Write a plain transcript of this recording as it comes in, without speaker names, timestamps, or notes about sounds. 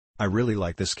I really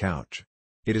like this couch.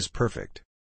 It is perfect.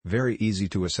 Very easy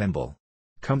to assemble.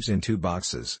 Comes in 2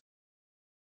 boxes.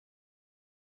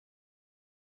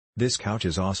 This couch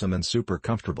is awesome and super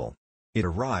comfortable. It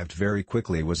arrived very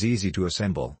quickly, was easy to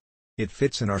assemble. It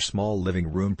fits in our small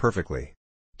living room perfectly.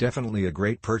 Definitely a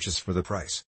great purchase for the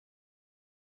price.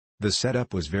 The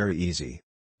setup was very easy.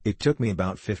 It took me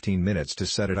about 15 minutes to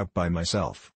set it up by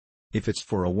myself. If it's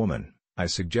for a woman, I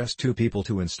suggest 2 people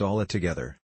to install it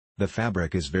together. The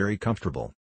fabric is very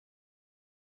comfortable.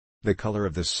 The color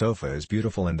of this sofa is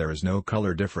beautiful and there is no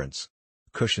color difference.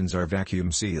 Cushions are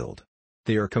vacuum sealed.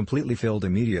 They are completely filled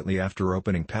immediately after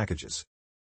opening packages.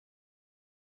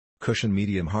 Cushion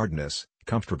medium hardness,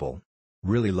 comfortable.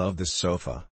 Really love this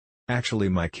sofa. Actually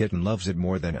my kitten loves it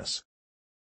more than us.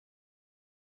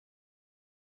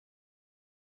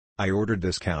 I ordered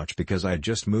this couch because I had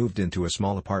just moved into a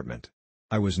small apartment.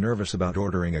 I was nervous about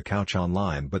ordering a couch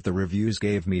online, but the reviews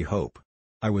gave me hope.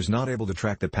 I was not able to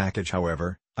track the package,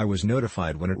 however, I was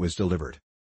notified when it was delivered.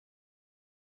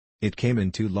 It came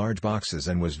in 2 large boxes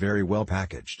and was very well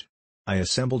packaged. I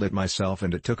assembled it myself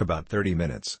and it took about 30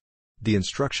 minutes. The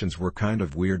instructions were kind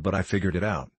of weird, but I figured it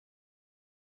out.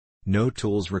 No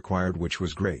tools required, which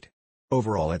was great.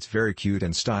 Overall it's very cute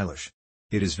and stylish.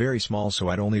 It is very small, so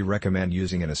I'd only recommend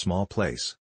using in a small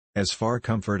place. As far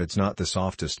comfort, it's not the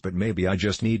softest, but maybe I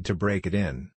just need to break it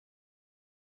in.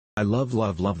 I love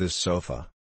this sofa.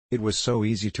 It was so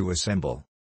easy to assemble.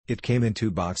 It came in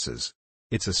 2 boxes.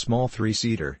 It's a small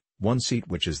 3-seater, 1 seat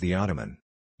which is the ottoman.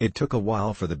 It took a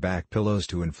while for the back pillows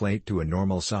to inflate to a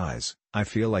normal size. I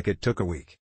feel like it took a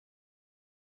week.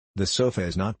 The sofa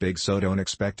is not big, so don't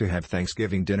expect to have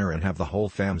Thanksgiving dinner and have the whole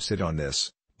fam sit on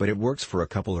this, but it works for a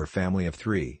couple or family of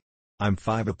 3. I'm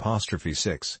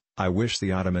 5'6". I wish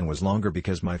the ottoman was longer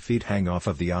because my feet hang off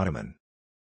of the ottoman.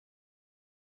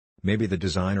 Maybe the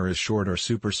designer is short or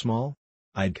super small?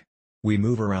 We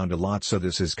move around a lot, so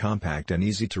this is compact and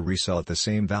easy to resell at the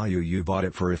same value you bought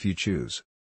it for if you choose.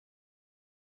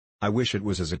 I wish it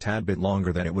was as a tad bit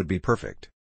longer, then it would be perfect.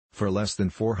 For less than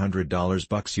 $400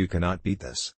 bucks you cannot beat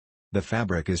this. The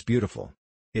fabric is beautiful.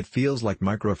 It feels like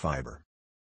microfiber.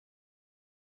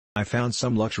 I found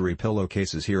some luxury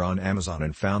pillowcases here on Amazon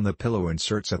and found the pillow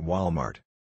inserts at Walmart.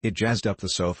 It jazzed up the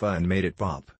sofa and made it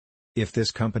pop. If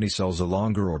this company sells a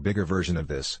longer or bigger version of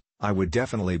this, I would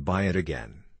definitely buy it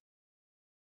again.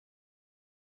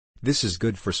 This is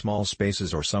good for small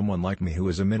spaces or someone like me who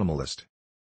is a minimalist.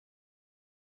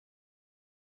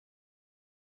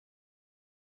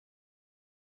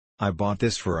 I bought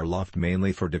this for our loft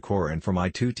mainly for decor and for my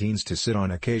 2 teens to sit on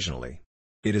occasionally.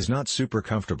 It is not super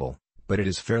comfortable, but it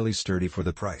is fairly sturdy for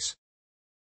the price.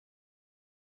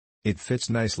 It fits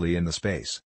nicely in the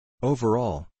space.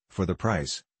 Overall, for the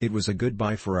price, it was a good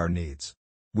buy for our needs.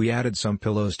 We added some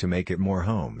pillows to make it more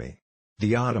homey.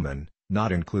 The ottoman,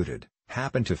 not included,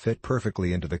 happened to fit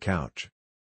perfectly into the couch.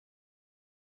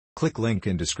 Click link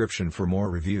in description for more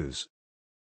reviews.